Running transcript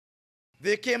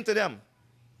They came to them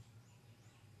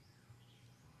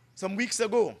some weeks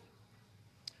ago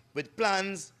with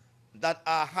plans that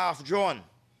are half drawn.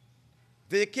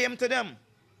 They came to them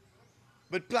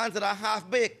with plans that are half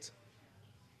baked.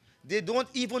 They don't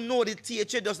even know, the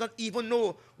THA does not even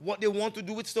know what they want to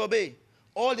do with Store Bay.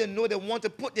 All they know, they want to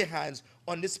put their hands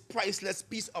on this priceless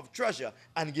piece of treasure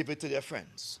and give it to their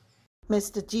friends.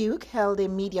 Mr. Duke held a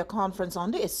media conference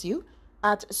on the issue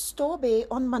at Store Bay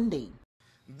on Monday.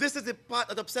 This is the part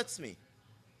that upsets me.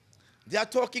 They are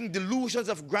talking delusions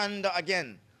of grandeur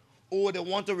again. Oh, they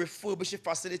want to refurbish the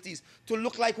facilities to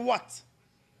look like what?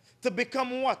 To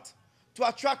become what? To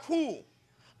attract who?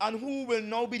 And who will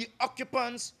now be the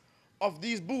occupants of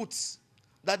these booths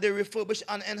that they refurbish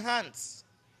and enhance?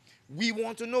 We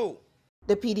want to know.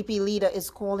 The PDP leader is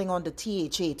calling on the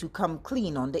THA to come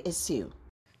clean on the issue.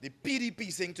 The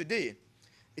PDP saying today,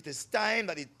 it is time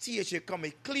that the THA come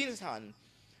with clean hand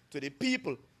to the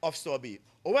people of Store Bay,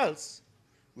 or else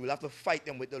we will have to fight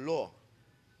them with the law.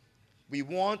 We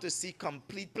want to see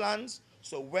complete plans,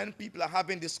 so when people are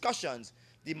having discussions,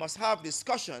 they must have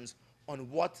discussions on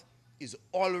what is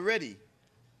already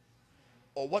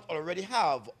or what already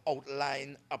have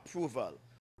outline approval.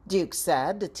 Duke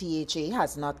said the THA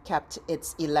has not kept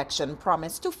its election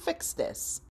promise to fix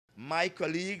this. My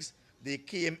colleagues, they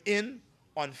came in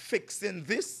on fixing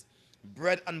this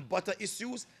bread and butter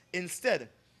issues. Instead,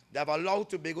 they have allowed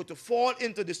Tobago to fall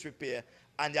into disrepair,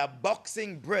 and they are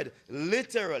boxing bread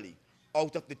literally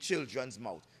out of the children's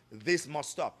mouth. This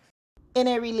must stop. In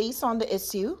a release on the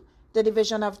issue, the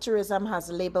Division of Tourism has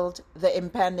labeled the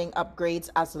impending upgrades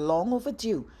as long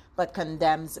overdue, but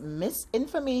condemns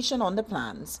misinformation on the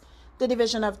plans. The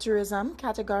Division of Tourism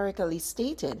categorically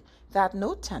stated that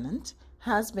no tenant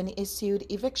has been issued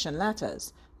eviction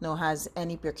letters, nor has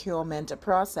any procurement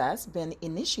process been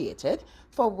initiated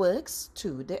for works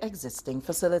to the existing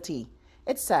facility.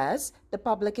 It says the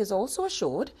public is also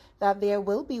assured that there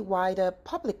will be wider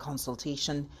public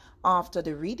consultation after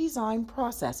the redesign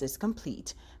process is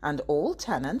complete, and all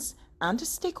tenants and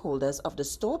stakeholders of the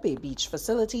Store Bay Beach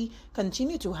facility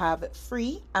continue to have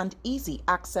free and easy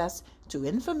access to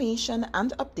information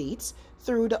and updates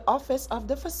through the Office of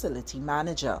the Facility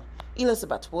Manager.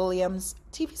 Elizabeth Williams,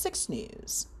 TV6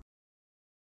 News.